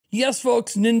Yes,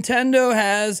 folks, Nintendo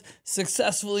has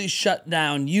successfully shut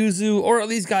down Yuzu, or at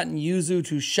least gotten Yuzu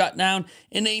to shut down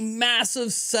in a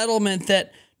massive settlement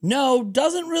that, no,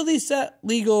 doesn't really set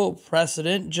legal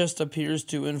precedent, just appears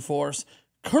to enforce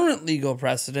current legal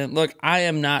precedent. Look, I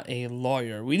am not a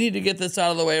lawyer. We need to get this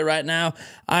out of the way right now.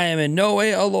 I am in no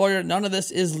way a lawyer. None of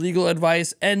this is legal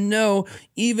advice. And no,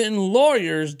 even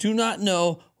lawyers do not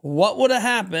know what would have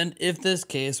happened if this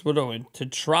case would have went to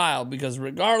trial, because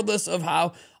regardless of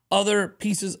how other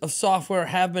pieces of software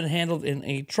have been handled in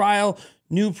a trial,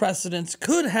 new precedents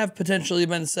could have potentially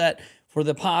been set for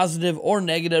the positive or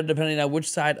negative, depending on which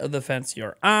side of the fence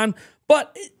you're on.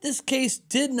 But this case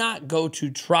did not go to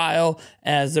trial,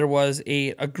 as there was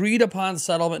a agreed upon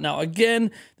settlement. Now,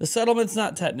 again, the settlement's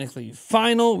not technically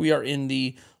final. We are in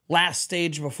the last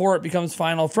stage before it becomes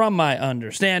final, from my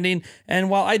understanding. And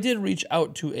while I did reach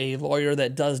out to a lawyer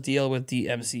that does deal with the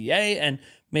MCA and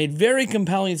made very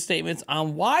compelling statements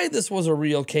on why this was a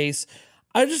real case,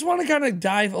 I just want to kind of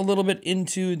dive a little bit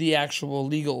into the actual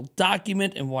legal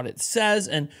document and what it says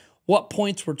and what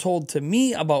points were told to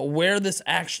me about where this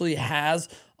actually has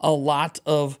a lot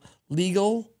of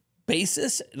legal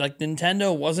basis. Like,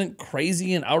 Nintendo wasn't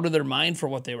crazy and out of their mind for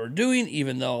what they were doing,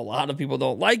 even though a lot of people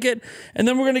don't like it. And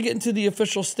then we're going to get into the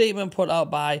official statement put out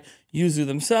by Yuzu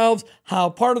themselves, how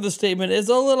part of the statement is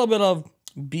a little bit of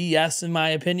BS, in my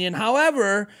opinion.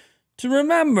 However, to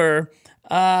remember,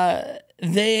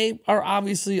 they are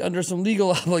obviously under some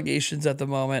legal obligations at the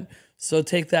moment, so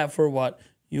take that for what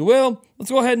you will.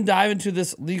 Let's go ahead and dive into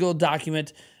this legal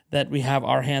document that we have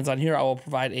our hands on here. I will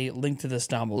provide a link to this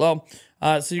down below.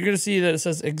 So you're going to see that it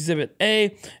says Exhibit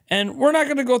A, and we're not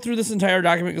going to go through this entire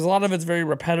document because a lot of it's very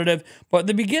repetitive, but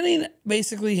the beginning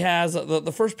basically has,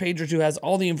 the first page or two has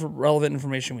all the relevant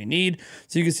information we need.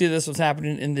 So you can see this was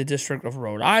happening in the District of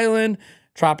Rhode Island.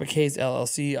 Tropic Haze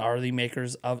LLC are the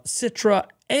makers of Citra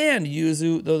and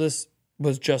Yuzu, though this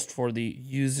was just for the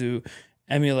Yuzu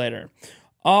emulator.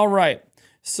 All right.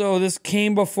 So this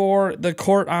came before the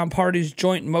court on parties'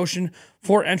 joint motion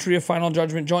for entry of final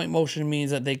judgment. Joint motion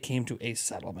means that they came to a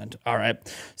settlement. All right.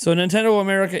 So Nintendo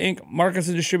America Inc. markets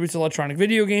and distributes electronic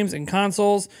video games and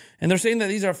consoles. And they're saying that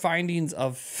these are findings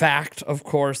of fact. Of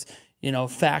course, you know,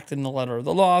 fact in the letter of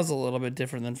the law is a little bit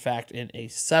different than fact in a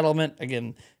settlement.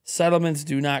 Again, settlements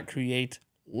do not create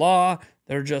law.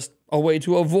 They're just a way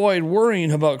to avoid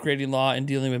worrying about creating law and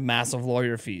dealing with massive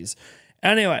lawyer fees.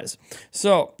 Anyways,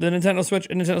 so the Nintendo Switch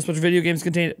and Nintendo Switch video games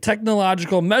contain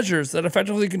technological measures that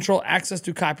effectively control access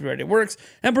to copyrighted works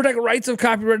and protect rights of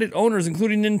copyrighted owners,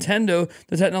 including Nintendo.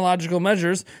 The technological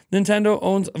measures: Nintendo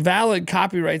owns valid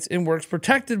copyrights in works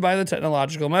protected by the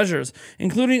technological measures,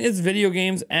 including its video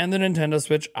games and the Nintendo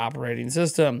Switch operating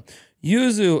system.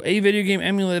 Yuzu, a video game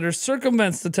emulator,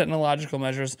 circumvents the technological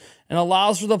measures and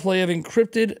allows for the play of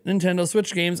encrypted Nintendo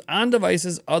Switch games on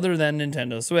devices other than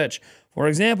Nintendo Switch. For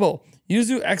example,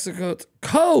 Yuzu executes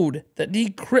code that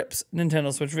decrypts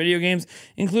Nintendo Switch video games,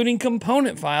 including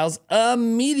component files,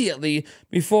 immediately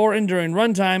before and during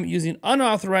runtime using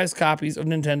unauthorized copies of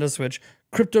Nintendo Switch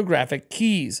cryptographic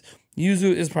keys.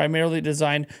 Yuzu is primarily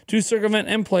designed to circumvent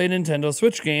and play Nintendo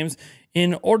Switch games.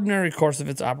 In ordinary course of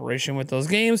its operation with those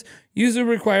games, Yuzu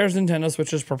requires Nintendo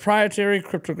Switch's proprietary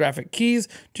cryptographic keys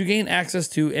to gain access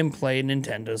to and play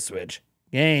Nintendo Switch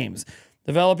games.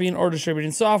 Developing or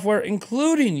distributing software,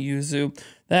 including Yuzu,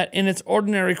 that in its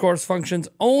ordinary course functions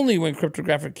only when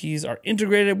cryptographic keys are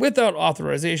integrated without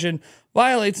authorization,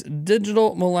 violates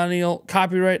Digital Millennial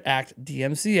Copyright Act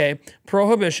 (DMCA)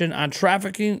 prohibition on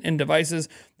trafficking in devices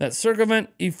that circumvent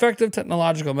effective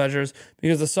technological measures,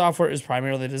 because the software is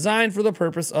primarily designed for the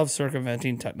purpose of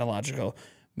circumventing technological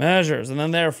measures. And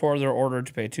then therefore they're ordered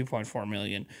to pay $2.4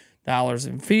 million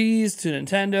in fees to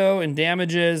Nintendo and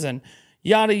damages and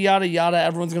yada, yada, yada.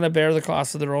 Everyone's going to bear the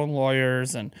cost of their own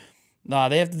lawyers, and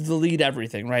they have to delete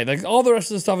everything, right? Like, all the rest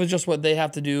of the stuff is just what they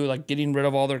have to do, like getting rid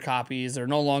of all their copies. They're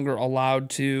no longer allowed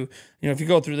to, you know, if you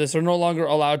go through this, they're no longer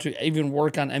allowed to even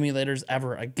work on emulators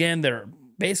ever again. They're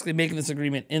basically making this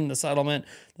agreement in the settlement.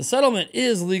 The settlement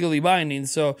is legally binding,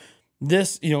 so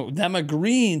this, you know, them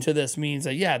agreeing to this means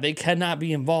that, yeah, they cannot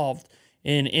be involved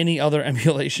in any other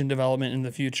emulation development in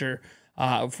the future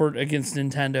against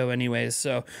Nintendo anyways.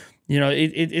 So, you know,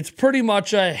 it's pretty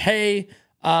much a, hey,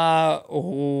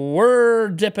 we're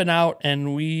dipping out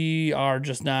and we are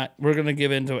just not, we're going to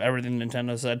give in to everything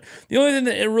Nintendo said. The only thing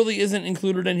that it really isn't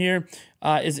included in here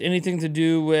is anything to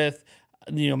do with,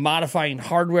 you know, modifying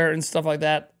hardware and stuff like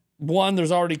that. One,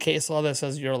 there's already case law that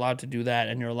says you're allowed to do that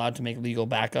and you're allowed to make legal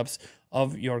backups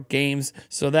of your games.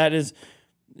 So that is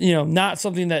not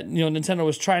something that, Nintendo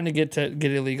was trying to get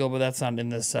illegal, but that's not in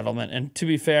this settlement. And to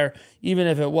be fair, even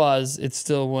if it was, it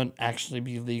still wouldn't actually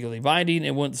be legally binding.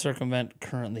 It wouldn't circumvent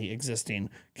currently existing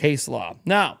case law.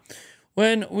 Now,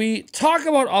 when we talk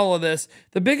about all of this,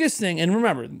 the biggest thing, and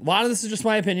remember, a lot of this is just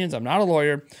my opinions. I'm not a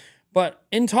lawyer, but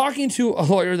in talking to a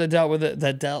lawyer that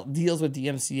deals with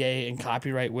DMCA and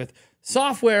copyright with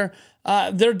software,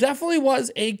 there definitely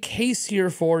was a case here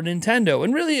for Nintendo,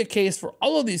 and really a case for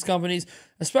all of these companies,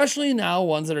 especially now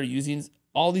ones that are using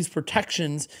all these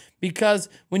protections, because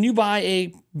when you buy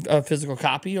a physical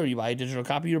copy or you buy a digital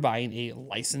copy, you're buying a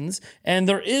license, and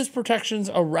there is protections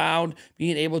around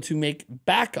being able to make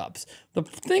backups. The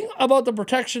thing about the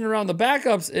protection around the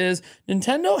backups is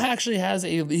Nintendo actually has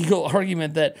a legal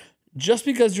argument that just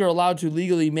because you're allowed to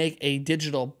legally make a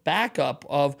digital backup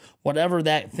of whatever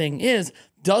that thing is,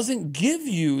 doesn't give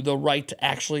you the right to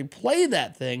actually play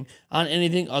that thing on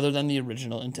anything other than the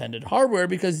original intended hardware,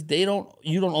 because you don't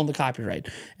own the copyright.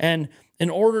 And in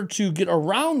order to get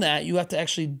around that, you have to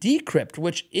actually decrypt,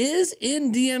 which is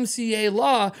in DMCA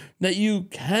law, that you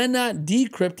cannot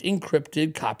decrypt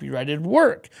encrypted copyrighted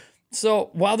work. So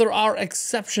while there are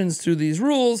exceptions to these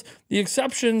rules, the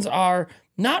exceptions are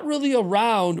not really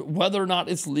around whether or not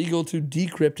it's legal to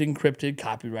decrypt encrypted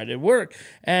copyrighted work.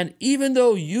 And even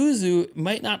though Yuzu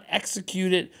might not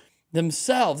execute it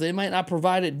themselves, they might not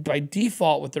provide it by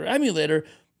default with their emulator,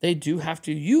 they do have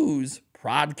to use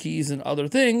prod keys and other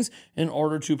things in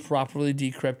order to properly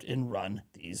decrypt and run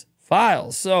these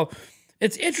files. So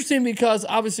it's interesting because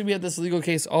obviously we had this legal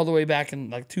case all the way back in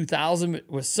like 2000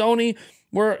 with Sony,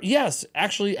 where yes,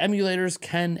 actually emulators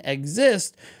can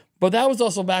exist, but that was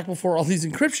also back before all these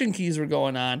encryption keys were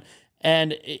going on.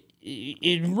 And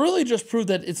it really just proved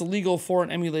that it's illegal for an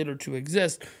emulator to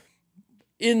exist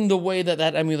in the way that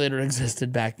that emulator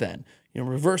existed back then.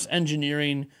 Reverse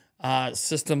engineering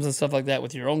systems and stuff like that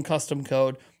with your own custom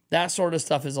code, that sort of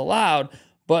stuff is allowed.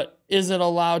 But is it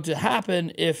allowed to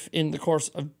happen if in the course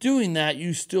of doing that,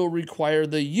 you still require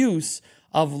the use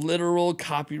of literal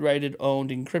copyrighted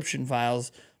owned encryption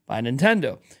files by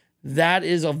Nintendo? That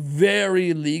is a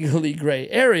very legally gray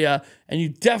area, and you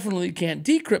definitely can't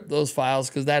decrypt those files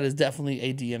because that is definitely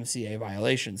a DMCA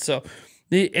violation. So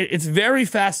it's very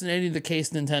fascinating, the case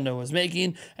Nintendo was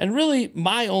making. And really,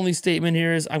 my only statement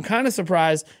here is I'm kind of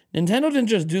surprised Nintendo didn't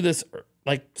just do this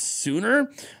like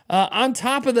sooner. On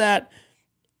top of that,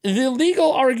 the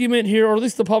legal argument here, or at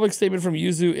least the public statement from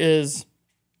Yuzu, is,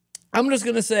 I'm just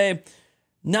going to say,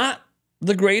 not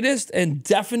the greatest, and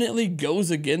definitely goes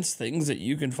against things that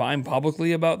you can find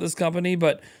publicly about this company.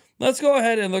 But let's go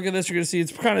ahead and look at this. You're going to see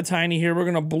it's kind of tiny here. We're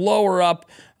going to blow her up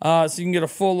so you can get a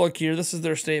full look here. This is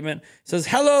their statement. It says,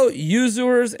 "Hello,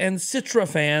 Yuzuers and Citra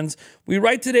fans. We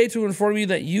write today to inform you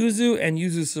that Yuzu and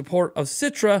Yuzu's support of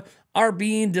Citra are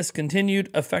being discontinued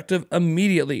effective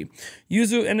immediately.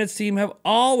 Yuzu and its team have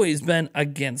always been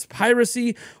against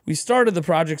piracy. We started the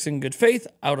projects in good faith,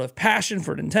 out of passion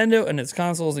for Nintendo and its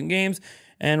consoles and games,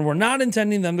 and we're not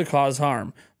intending them to cause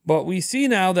harm. But we see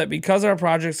now that because our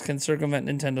projects can circumvent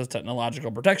Nintendo's technological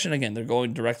protection," again, they're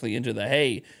going directly into the,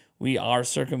 hey, we are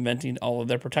circumventing all of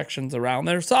their protections around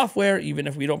their software, even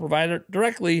if we don't provide it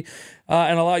directly,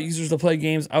 and allow users to play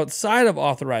games outside of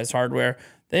authorized hardware,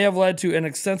 they have led to an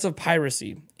extensive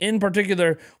piracy. In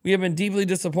particular, we have been deeply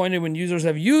disappointed when users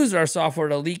have used our software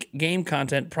to leak game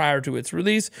content prior to its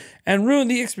release and ruin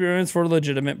the experience for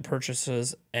legitimate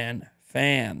purchases and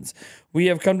fans. We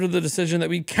have come to the decision that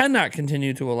we cannot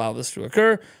continue to allow this to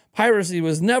occur. Piracy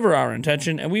was never our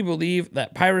intention, and we believe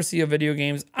that piracy of video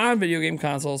games on video game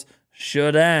consoles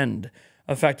should end.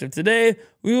 Effective today,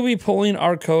 we will be pulling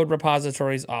our code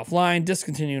repositories offline,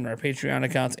 discontinuing our Patreon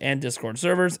accounts and Discord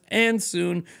servers, and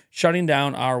soon shutting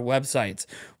down our websites.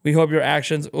 We hope your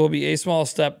actions will be a small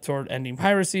step toward ending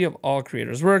piracy of all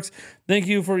creators' works. Thank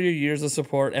you for your years of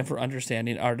support and for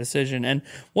understanding our decision." And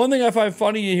one thing I find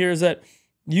funny here is that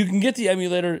you can get the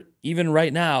emulator even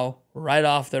right now, right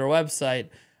off their website.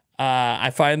 I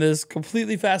find this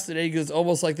completely fascinating because it's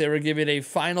almost like they were giving a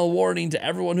final warning to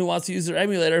everyone who wants to use their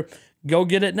emulator. Go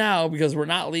get it now, because we're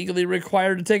not legally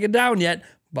required to take it down yet,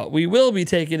 but we will be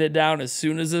taking it down as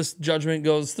soon as this judgment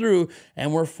goes through,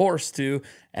 and we're forced to.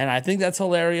 And I think that's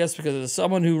hilarious because as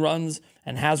someone who runs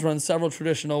and has run several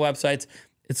traditional websites,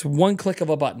 it's one click of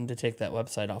a button to take that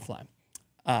website offline.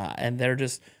 And they're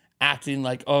just acting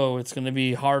like, oh, it's going to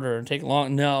be harder and take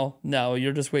long. No,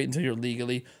 you're just waiting until you're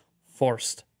legally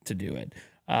forced to do it.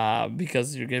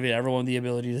 because you're giving everyone the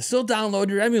ability to still download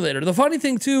your emulator. The funny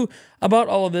thing, too, about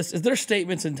all of this is their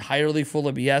statement's entirely full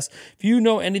of BS. If you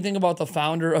know anything about the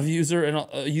founder of Yuzu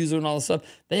and all this stuff,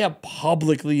 they have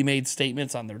publicly made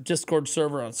statements on their Discord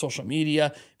server, on social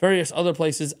media, various other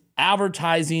places,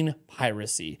 advertising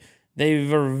piracy. They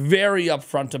were very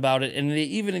upfront about it, and they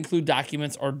even include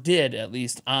documents, or did at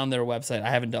least, on their website.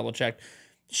 I haven't double-checked,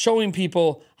 showing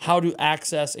people how to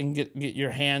access and get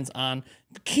your hands on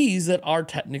keys that are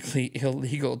technically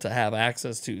illegal to have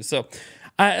access to. So,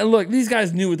 look, these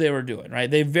guys knew what they were doing,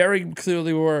 right? They very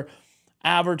clearly were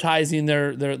advertising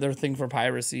their thing for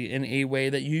piracy in a way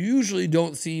that you usually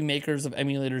don't see makers of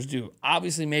emulators do.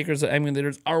 Obviously, makers of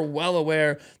emulators are well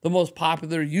aware the most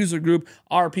popular user group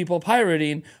are people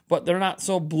pirating, but they're not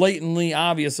so blatantly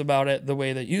obvious about it the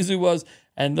way that Yuzu was.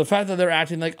 And the fact that they're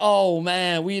acting like, oh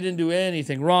man, we didn't do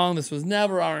anything wrong, this was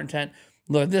never our intent.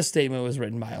 Look, this statement was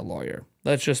written by a lawyer.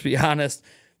 Let's just be honest.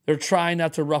 They're trying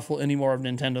not to ruffle any more of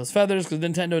Nintendo's feathers, because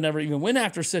Nintendo never even went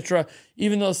after Citra,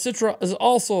 even though Citra is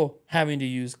also having to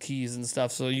use keys and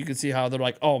stuff. So you can see how they're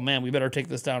like, oh man, we better take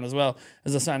this down as well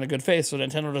as a sign of good faith, so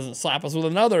Nintendo doesn't slap us with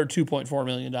another $2.4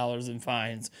 million in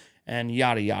fines and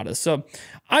yada yada. So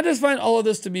I just find all of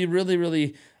this to be really,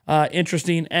 really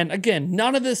interesting. And again,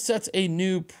 none of this sets a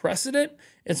new precedent.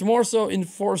 It's more so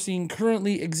enforcing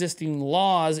currently existing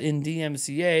laws in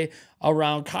DMCA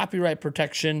around copyright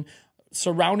protection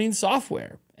surrounding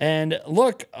software. And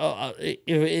look,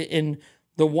 in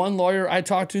the one lawyer I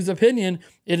talked to's opinion,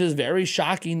 it is very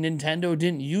shocking Nintendo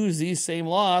didn't use these same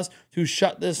laws to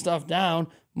shut this stuff down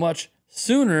much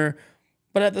sooner.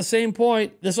 But at the same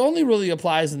point, this only really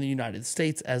applies in the United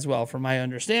States as well, from my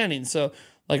understanding. So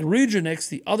like Regionix,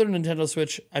 the other Nintendo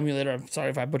Switch emulator, I'm sorry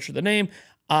if I butchered the name,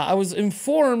 I was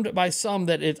informed by some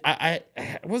that I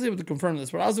wasn't able to confirm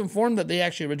this, but I was informed that they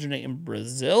actually originate in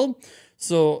Brazil.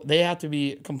 So they have to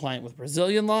be compliant with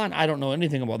Brazilian law, and I don't know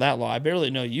anything about that law. I barely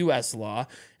know U.S. law.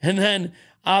 And then,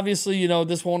 obviously, you know,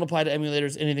 this won't apply to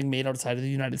emulators, anything made outside of the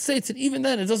United States. And even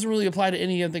then, it doesn't really apply to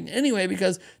anything anyway,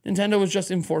 because Nintendo was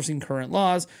just enforcing current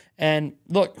laws. And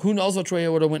look, who knows which way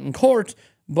it would have went in court.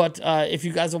 But if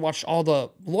you guys have watched all the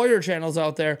lawyer channels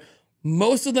out there,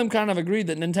 most of them kind of agreed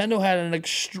that Nintendo had an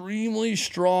extremely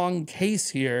strong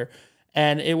case here,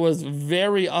 and it was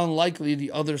very unlikely the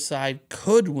other side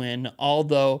could win,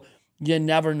 although you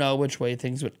never know which way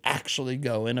things would actually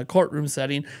go in a courtroom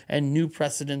setting, and new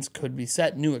precedents could be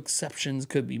set, new exceptions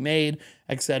could be made,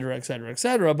 etc., etc.,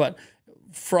 etc. But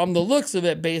from the looks of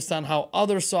it, based on how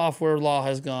other software law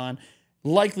has gone,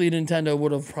 likely Nintendo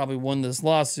would have probably won this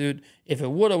lawsuit if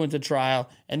it would have went to trial,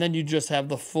 and then you just have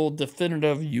the full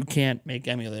definitive, you can't make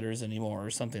emulators anymore, or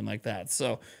something like that.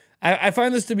 So I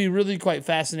find this to be really quite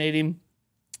fascinating.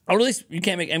 Or at least you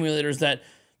can't make emulators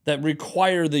that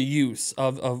require the use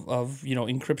of you know,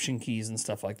 encryption keys and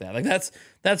stuff like that. Like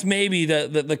that's maybe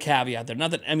the caveat there.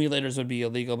 Not that emulators would be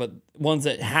illegal, but ones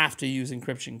that have to use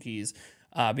encryption keys,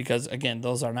 because again,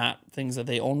 those are not things that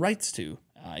they own rights to.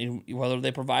 Whether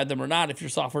they provide them or not, if your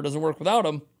software doesn't work without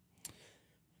them,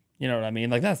 you know what I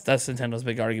mean? Like that's Nintendo's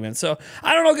big argument. So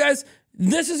I don't know, guys.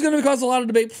 This is going to cause a lot of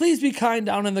debate. Please be kind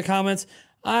down in the comments.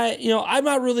 I'm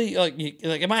not really like,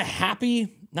 am I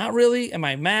happy? Not really. Am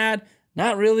I mad?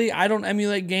 Not really. I don't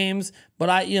emulate games, but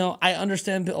I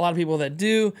understand a lot of people that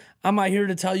do. I'm not here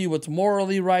to tell you what's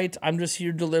morally right. I'm just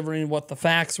here delivering what the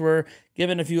facts were,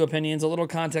 giving a few opinions, a little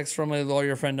context from a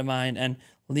lawyer friend of mine, and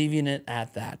leaving it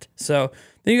at that. So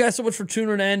thank you guys so much for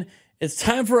tuning in. It's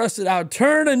time for us to now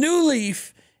turn a new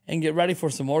leaf and get ready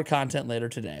for some more content later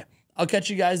today. I'll catch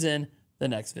you guys in the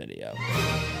next video.